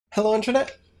Hello,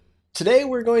 Internet. Today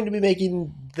we're going to be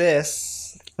making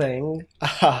this thing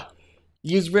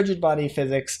use rigid body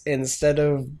physics instead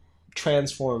of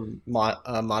transform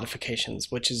modifications,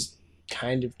 which is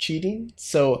kind of cheating.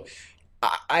 So,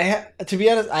 to be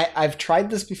honest, I've tried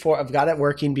this before. I've got it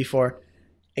working before.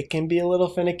 It can be a little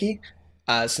finicky,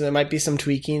 so there might be some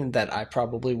tweaking that I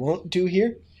probably won't do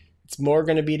here. It's more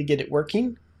going to be to get it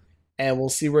working, and we'll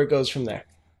see where it goes from there.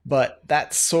 But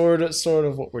that's sort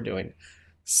of what we're doing.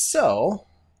 So,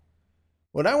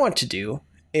 what I want to do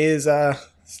is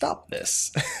stop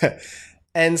this.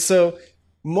 And so,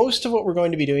 most of what we're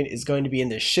going to be doing is going to be in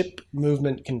the ship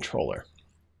movement controller.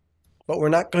 But we're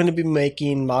not going to be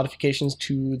making modifications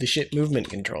to the ship movement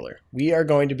controller. We are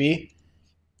going to be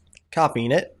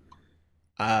copying it,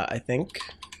 I think.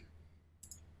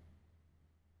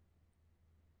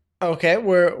 Okay,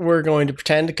 we're going to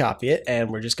pretend to copy it, and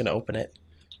we're just going to open it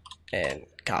and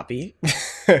copy.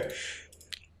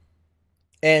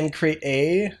 And create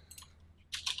a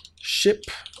ship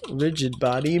rigid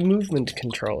body movement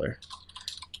controller.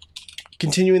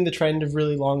 Continuing the trend of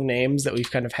really long names that we've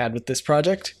kind of had with this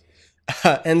project.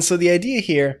 And so the idea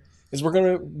here is we're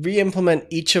going to re-implement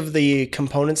each of the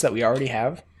components that we already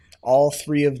have, all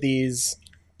three of these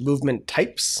movement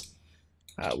types.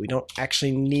 We don't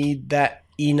actually need that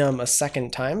enum a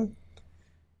second time,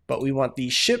 but we want the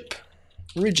ship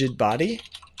rigid body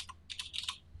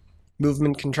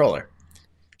movement controller.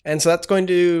 And so that's going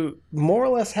to more or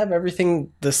less have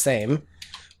everything the same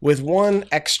with one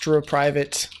extra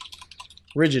private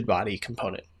rigid body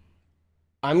component.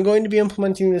 I'm going to be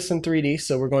implementing this in 3D,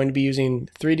 so we're going to be using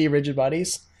 3D rigid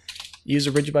bodies. Use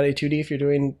a rigid body 2D if you're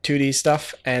doing 2D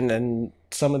stuff, and then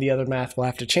some of the other math will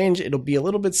have to change. It'll be a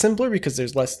little bit simpler because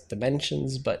there's less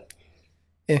dimensions, but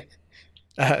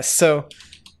so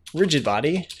rigid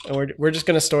body, and we're just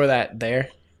going to store that there.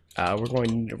 We're going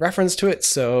to need a reference to it,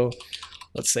 so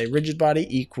let's say rigid body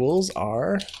equals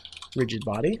our rigid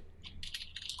body,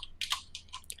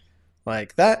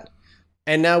 like that.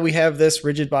 And now we have this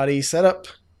rigid body set up,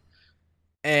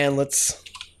 and let's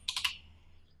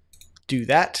do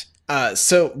that.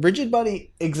 So rigid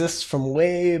body exists from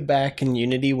way back in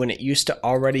Unity when it used to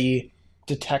already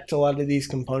detect a lot of these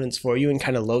components for you and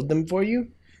kind of load them for you.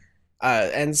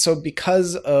 And so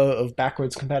because of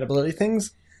backwards compatibility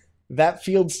things, that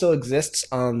field still exists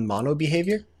on mono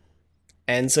behavior.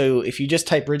 And so if you just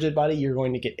type rigid body, you're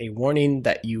going to get a warning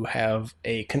that you have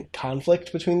a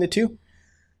conflict between the two.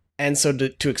 And so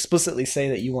to explicitly say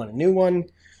that you want a new one,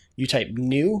 you type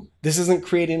new. This isn't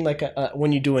creating like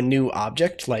when you do a new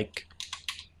object, like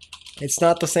it's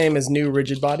not the same as new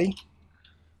rigid body.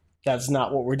 That's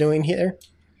not what we're doing here.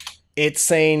 It's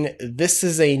saying this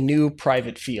is a new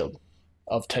private field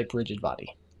of type rigid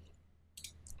body.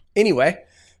 Anyway,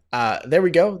 there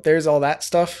we go. There's all that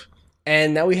stuff.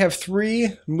 And now we have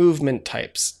three movement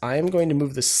types. I'm going to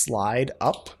move the slide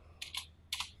up,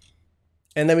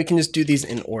 and then we can just do these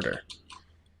in order.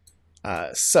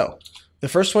 So the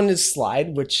first one is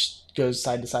slide, which goes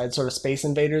side to side, sort of Space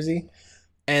Invaders-y.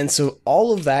 And so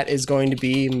all of that is going to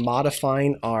be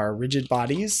modifying our rigid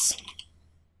bodies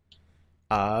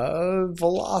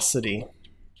velocity.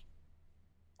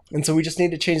 And so we just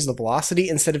need to change the velocity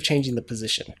instead of changing the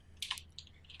position.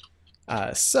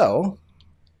 So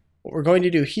what we're going to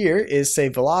do here is say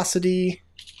velocity.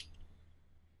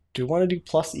 Do we want to do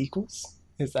plus equals?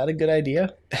 Is that a good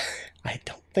idea? I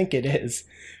don't think it is,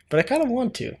 but I kind of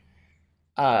want to.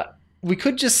 We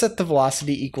could just set the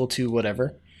velocity equal to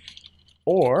whatever,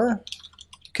 or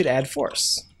we could add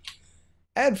force.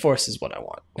 Add force is what I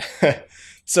want.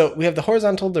 So we have the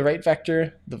horizontal, the right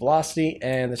vector, the velocity,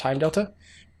 and the time delta.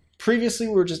 Previously,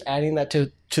 we were just adding that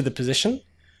to the position.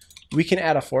 We can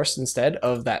add a force instead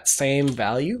of that same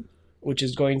value, which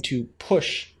is going to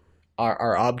push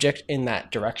our object in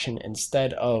that direction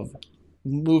instead of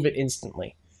move it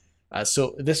instantly.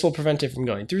 So this will prevent it from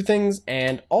going through things,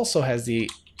 and also has the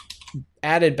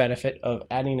added benefit of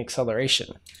adding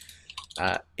acceleration.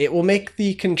 It will make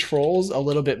the controls a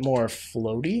little bit more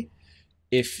floaty,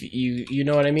 if you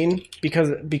know what I mean,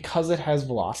 because it has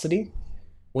velocity.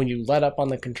 When you let up on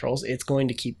the controls, it's going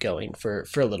to keep going for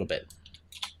a little bit.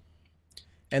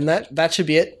 And that should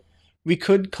be it. We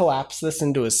could collapse this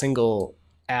into a single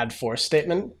add force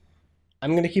statement.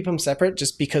 I'm going to keep them separate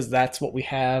just because that's what we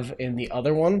have in the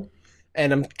other one.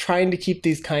 And I'm trying to keep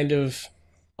these kind of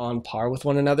on par with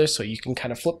one another, so you can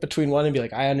kind of flip between one and be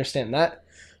like, I understand that.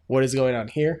 What is going on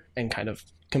here? And kind of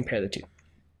compare the two.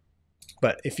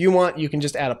 But if you want, you can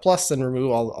just add a plus and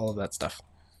remove all of that stuff.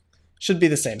 Should be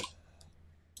the same.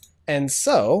 And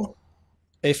so,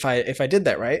 if I did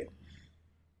that right,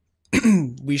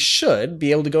 we should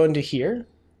be able to go into here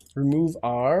remove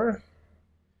our,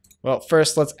 well,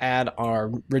 first let's add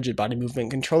our rigid body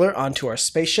movement controller onto our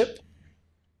spaceship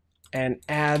and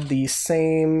add the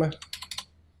same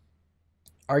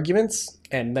arguments,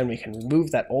 and then we can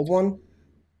remove that old one.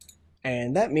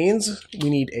 And that means we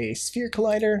need a sphere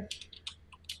collider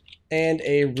and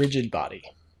a rigid body.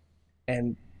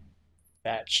 And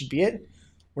that should be it.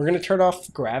 We're going to turn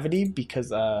off gravity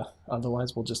because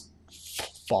otherwise we'll just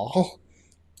fall.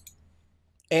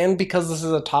 And because this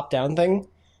is a top-down thing,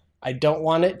 I don't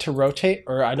want it to rotate,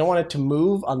 or I don't want it to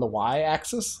move on the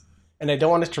y-axis, and I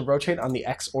don't want it to rotate on the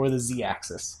x or the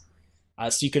z-axis.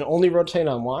 So you can only rotate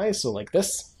on y, so like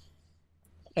this,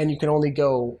 and you can only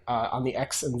go on the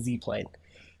x and z plane.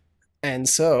 And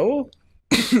so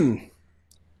we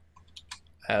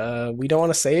don't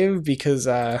want to save because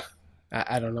I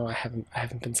don't know, I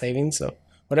haven't been saving, so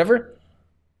whatever.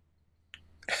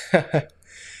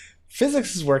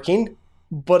 Physics is working,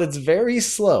 but it's very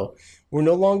slow. We're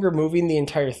no longer moving the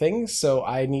entire thing, so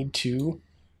I need to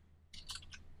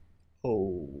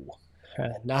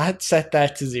not set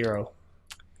that to 0.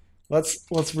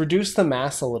 Let's reduce the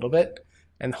mass a little bit,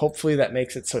 and hopefully that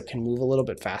makes it so it can move a little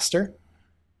bit faster.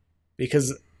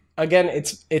 Because again,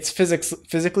 it's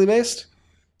physically based,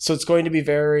 so it's going to be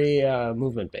very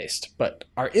movement based. But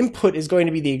our input is going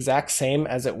to be the exact same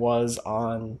as it was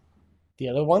on the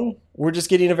other one. We're just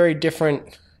getting a very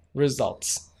different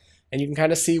results, and you can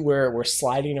kind of see where we're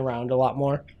sliding around a lot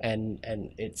more, and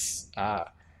it's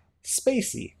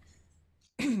spacey.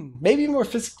 Maybe more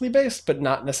physically based, but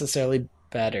not necessarily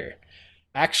better.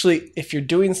 Actually, if you're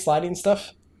doing sliding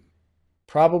stuff,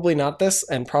 probably not this,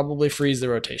 and probably freeze the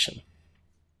rotation.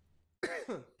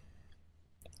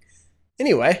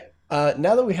 Anyway,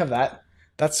 now that we have that,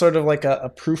 that's sort of like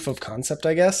a proof of concept,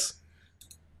 I guess.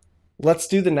 Let's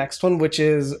do the next one, which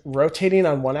is rotating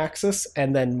on one axis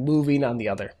and then moving on the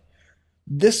other.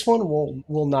 This one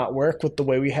will not work with the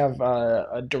way we have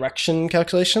direction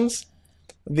calculations.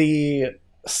 The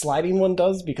sliding one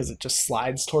does because it just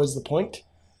slides towards the point.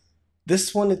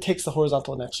 This one, it takes the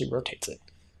horizontal and actually rotates it,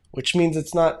 which means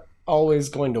it's not always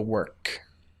going to work.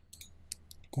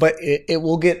 But it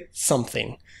will get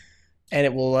something, and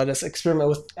it will let us experiment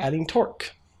with adding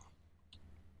torque.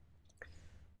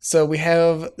 So we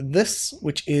have this,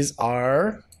 which is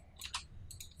our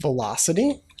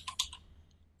velocity.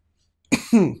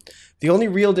 The only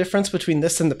real difference between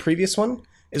this and the previous one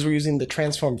is we're using the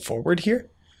transform forward here.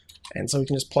 And so we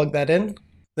can just plug that in.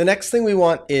 The next thing we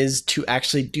want is to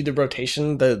actually do the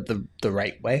rotation the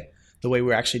right way, the way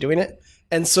we're actually doing it.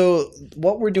 And so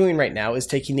what we're doing right now is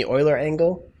taking the Euler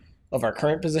angle of our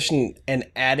current position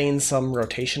and adding some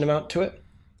rotation amount to it.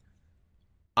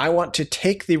 I want to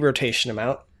take the rotation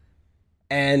amount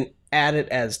and add it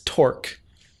as torque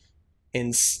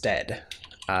instead.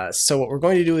 So what we're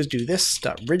going to do is do this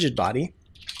rigid body,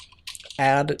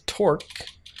 add torque.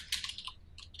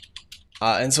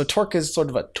 And so torque is sort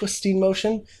of a twisting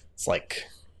motion. It's like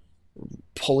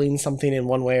pulling something in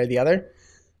one way or the other.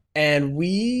 And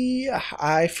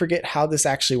I forget how this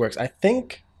actually works. I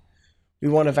think we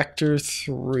want a vector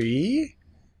 3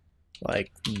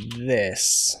 like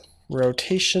this.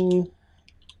 Rotation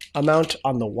amount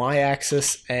on the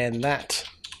y-axis and that.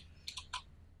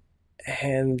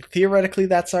 And theoretically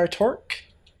that's our torque.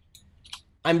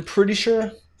 I'm pretty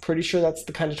sure that's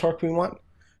the kind of torque we want,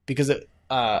 because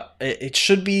it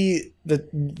should be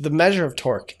the measure of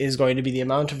torque is going to be the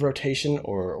amount of rotation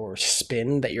or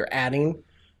spin that you're adding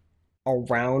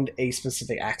around a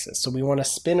specific axis. So we want to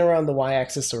spin around the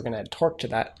y-axis, so we're going to add torque to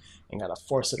that and gotta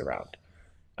force it around.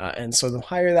 And so the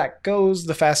higher that goes,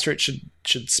 the faster it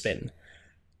should spin.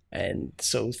 And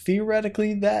so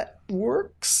theoretically that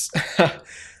works.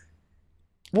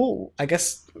 We'll, I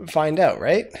guess, find out,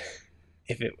 right?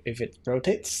 If it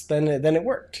rotates, then it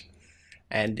worked.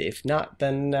 And if not,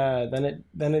 then it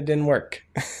didn't work.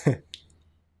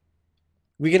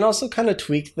 We can also kind of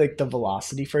tweak like the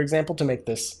velocity, for example, to make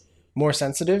this more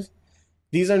sensitive.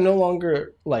 These are no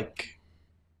longer like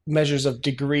measures of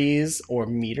degrees or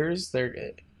meters.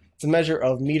 It's a measure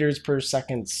of meters per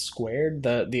second squared.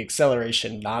 The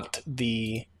acceleration, not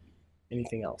the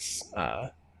anything else.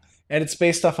 And it's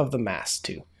based off of the mass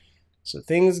too. So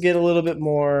things get a little bit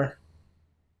more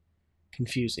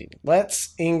confusing.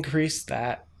 Let's increase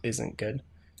that. Isn't good.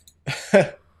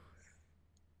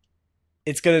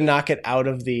 It's going to knock it out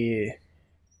of the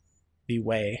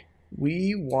way.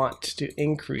 We want to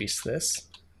increase this.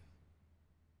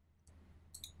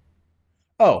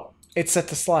 Oh, it's set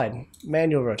to slide.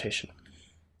 Manual rotation.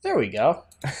 There we go.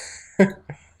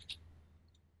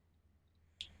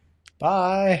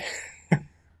 Bye.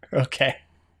 Okay.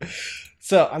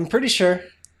 So I'm pretty sure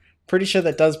pretty sure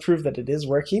that does prove that it is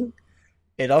working.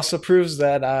 It also proves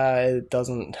that it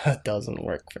doesn't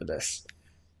work for this.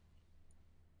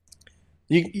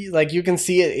 You can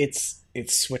see it's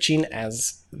switching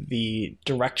as the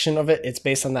direction of it. It's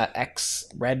based on that X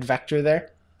red vector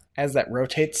there. As that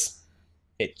rotates,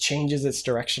 it changes its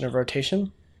direction of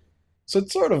rotation. So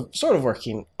it's sort of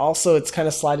working. Also, it's kind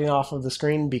of sliding off of the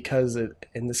screen because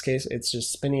in this case it's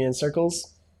just spinning in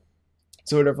circles.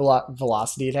 So whatever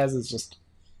velocity it has is just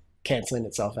canceling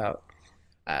itself out.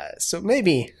 So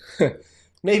maybe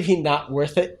maybe not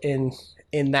worth it in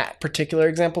that particular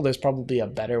example. There's probably a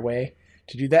better way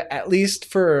to do that, at least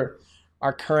for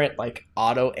our current like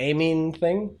auto aiming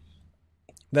thing.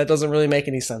 That doesn't really make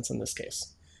any sense in this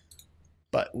case,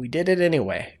 but we did it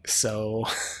anyway, so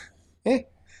eh.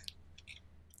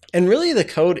 And really the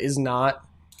code is not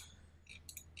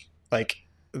like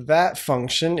that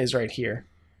function is right here,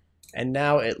 and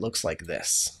now it looks like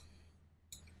this.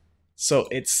 So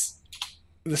it's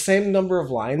the same number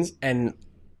of lines, and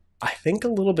I think a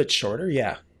little bit shorter.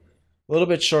 Yeah, a little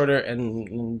bit shorter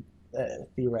and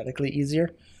theoretically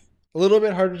easier. A little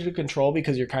bit harder to control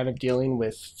because you're kind of dealing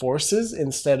with forces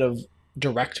instead of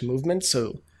direct movement.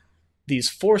 So these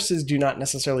forces do not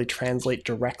necessarily translate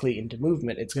directly into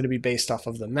movement. It's going to be based off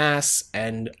of the mass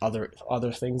and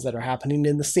other things that are happening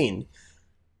in the scene,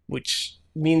 which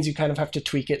means you kind of have to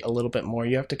tweak it a little bit more.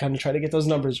 You have to kind of try to get those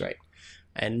numbers right,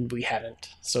 and we haven't.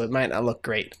 So it might not look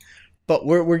great, but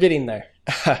we're getting there.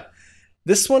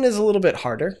 This one is a little bit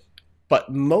harder,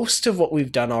 but most of what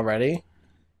we've done already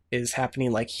is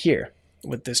happening like here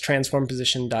with this transform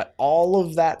position dot, all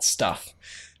of that stuff.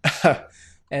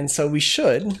 And so we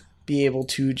should be able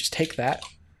to just take that,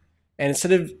 and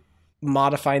instead of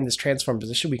modifying this transform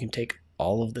position, we can take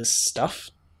all of this stuff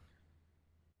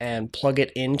and plug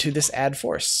it into this add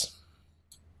force.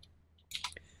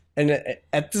 And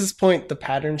at this point, the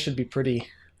pattern should be pretty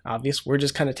obvious. We're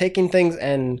just kind of taking things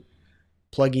and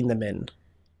plugging them in.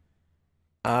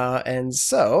 And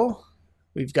so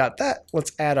we've got that.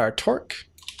 Let's add our torque.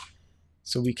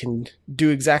 So we can do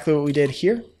exactly what we did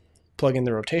here. Plug in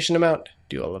the rotation amount,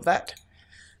 do all of that.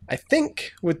 I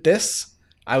think with this,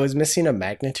 I was missing a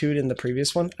magnitude in the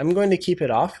previous one. I'm going to keep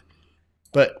it off,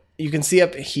 but you can see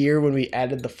up here when we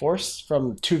added the force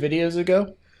from 2 videos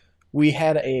ago, we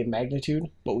had a magnitude,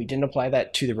 but we didn't apply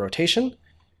that to the rotation.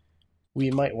 We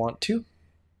might want to.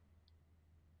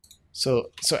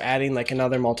 So adding like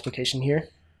another multiplication here,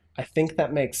 I think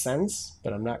that makes sense,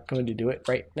 but I'm not going to do it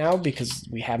right now because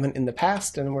we haven't in the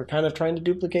past, and we're kind of trying to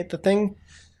duplicate the thing.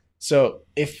 So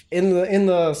if in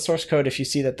the source code, if you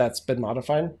see that that's been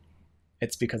modified,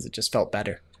 it's because it just felt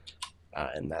better,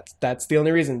 and that's the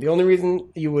only reason. The only reason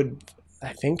you would,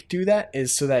 I think, do that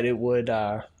is so that it would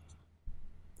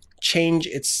change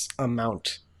its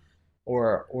amount,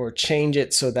 or change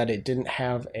it so that it didn't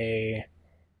have a,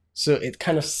 so it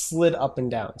kind of slid up and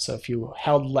down. So if you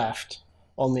held left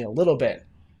only a little bit,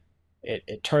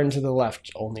 it turned to the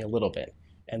left only a little bit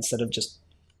instead of just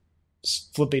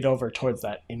flipping over towards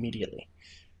that immediately.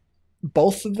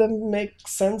 Both of them make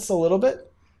sense a little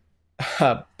bit,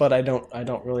 but I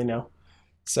don't really know.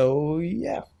 So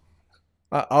yeah,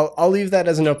 I'll leave that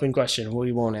as an open question.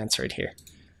 We won't answer it here.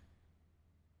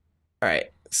 All right,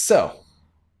 so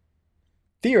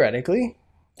theoretically,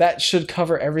 that should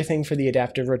cover everything for the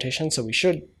adaptive rotation. So we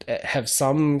should have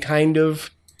some kind of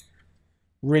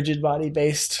rigid body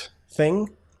based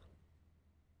thing.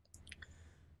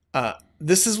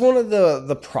 This is one of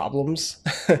the problems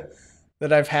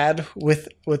that I've had with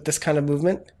this kind of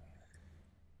movement.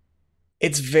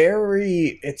 It's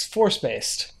force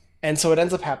based, and so what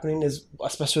ends up happening is,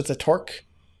 especially with the torque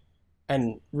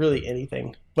and really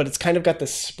anything, but it's kind of got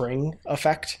this spring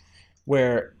effect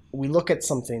where we look at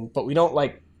something, but we don't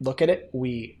like look at it,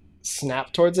 we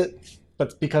snap towards it,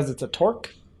 but because it's a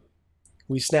torque,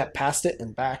 we snap past it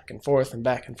and back and forth and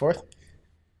back and forth.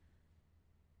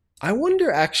 I wonder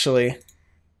actually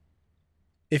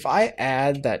if I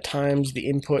add that times the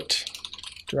input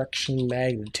direction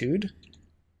magnitude,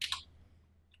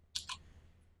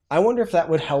 I wonder if that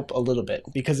would help a little bit,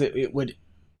 because it would,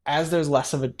 as there's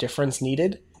less of a difference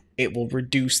needed, it will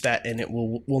reduce that and it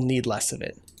will need less of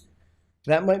it.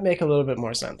 That might make a little bit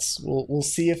more sense. We'll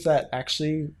see if that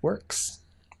actually works,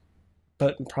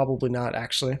 but probably not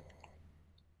actually.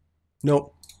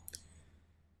 Nope.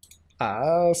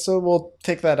 So we'll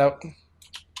take that out.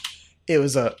 It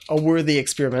was a worthy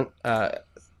experiment,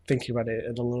 thinking about it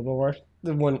a little bit more.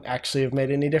 It wouldn't actually have made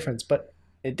any difference, but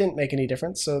it didn't make any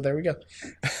difference, so there we go.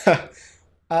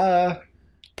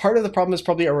 Part of the problem is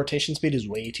probably our rotation speed is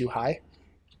way too high,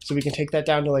 so we can take that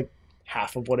down to like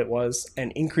half of what it was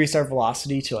and increase our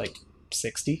velocity to like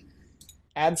 60,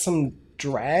 add some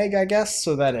drag, I guess,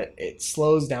 so that it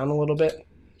slows down a little bit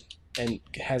and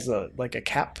has like a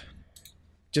cap.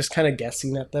 Just kind of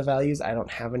guessing at the values. I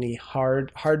don't have any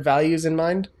hard values in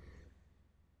mind,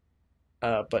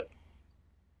 but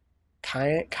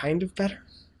kind of better,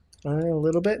 a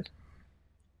little bit.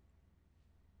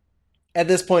 At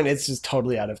this point, it's just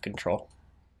totally out of control.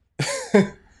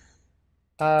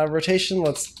 Rotation,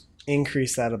 let's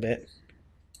increase that a bit.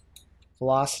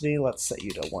 Velocity, let's set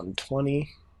you to 120.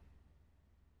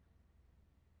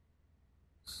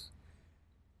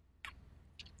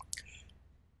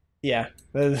 Yeah,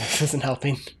 this isn't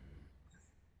helping.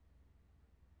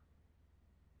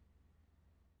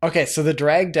 Okay, so the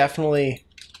drag definitely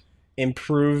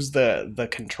improves the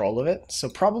control of it. So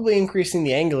probably increasing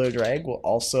the angular drag will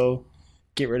also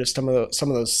get rid of some of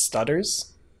those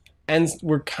stutters. And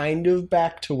we're kind of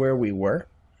back to where we were,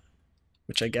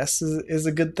 which I guess is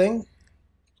a good thing.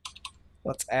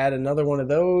 Let's add another one of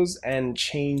those and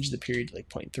change the period to like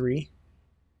 0.3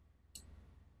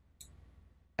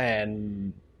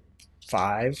 and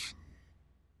 5.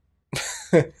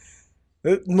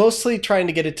 Mostly trying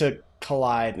to get it to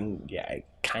collide, and yeah, it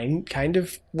kind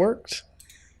of worked.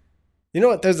 You know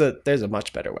what? There's a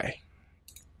much better way.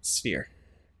 Sphere.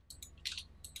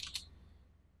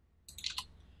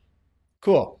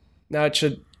 Cool. Now it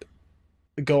should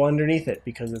go underneath it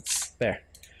because it's there.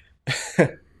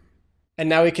 And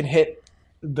now we can hit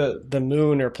the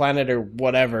moon or planet or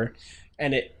whatever,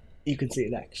 and you can see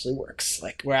it actually works.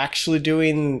 Like, we're actually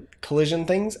doing collision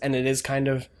things, and it is kind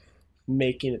of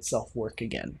making itself work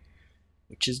again,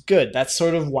 which is good. That's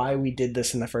sort of why we did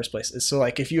this in the first place. Is so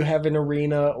like if you have an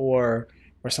arena or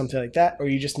something like that, or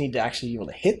you just need to actually be able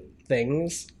to hit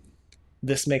things,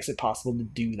 this makes it possible to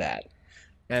do that.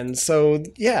 And so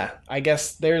yeah, I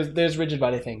guess there's rigid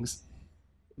body things.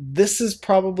 This is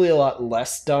probably a lot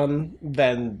less done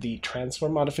than the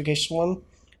transform modification one.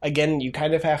 Again, you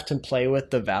kind of have to play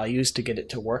with the values to get it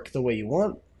to work the way you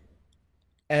want.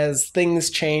 As things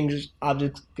change,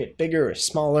 objects get bigger or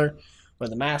smaller, or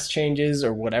the mass changes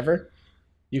or whatever,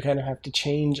 you kind of have to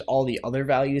change all the other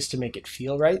values to make it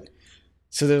feel right.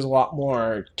 So there's a lot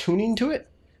more tuning to it,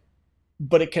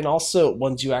 but it can also,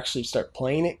 once you actually start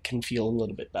playing it, can feel a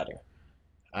little bit better.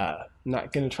 I'm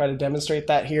not going to try to demonstrate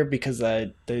that here because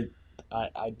I'd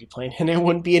be playing and it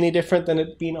wouldn't be any different than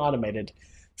it being automated.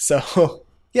 So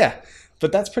yeah,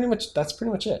 but that's pretty much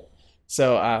it.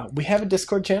 So we have a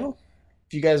Discord channel.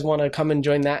 If you guys want to come and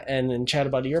join that and chat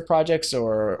about your projects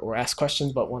or ask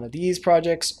questions about one of these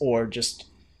projects or just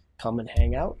come and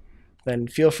hang out, then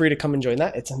feel free to come and join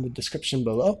that. It's in the description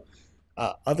below.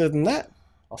 Other than that,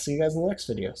 I'll see you guys in the next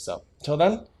video. So until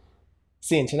then,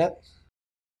 see you, Internet.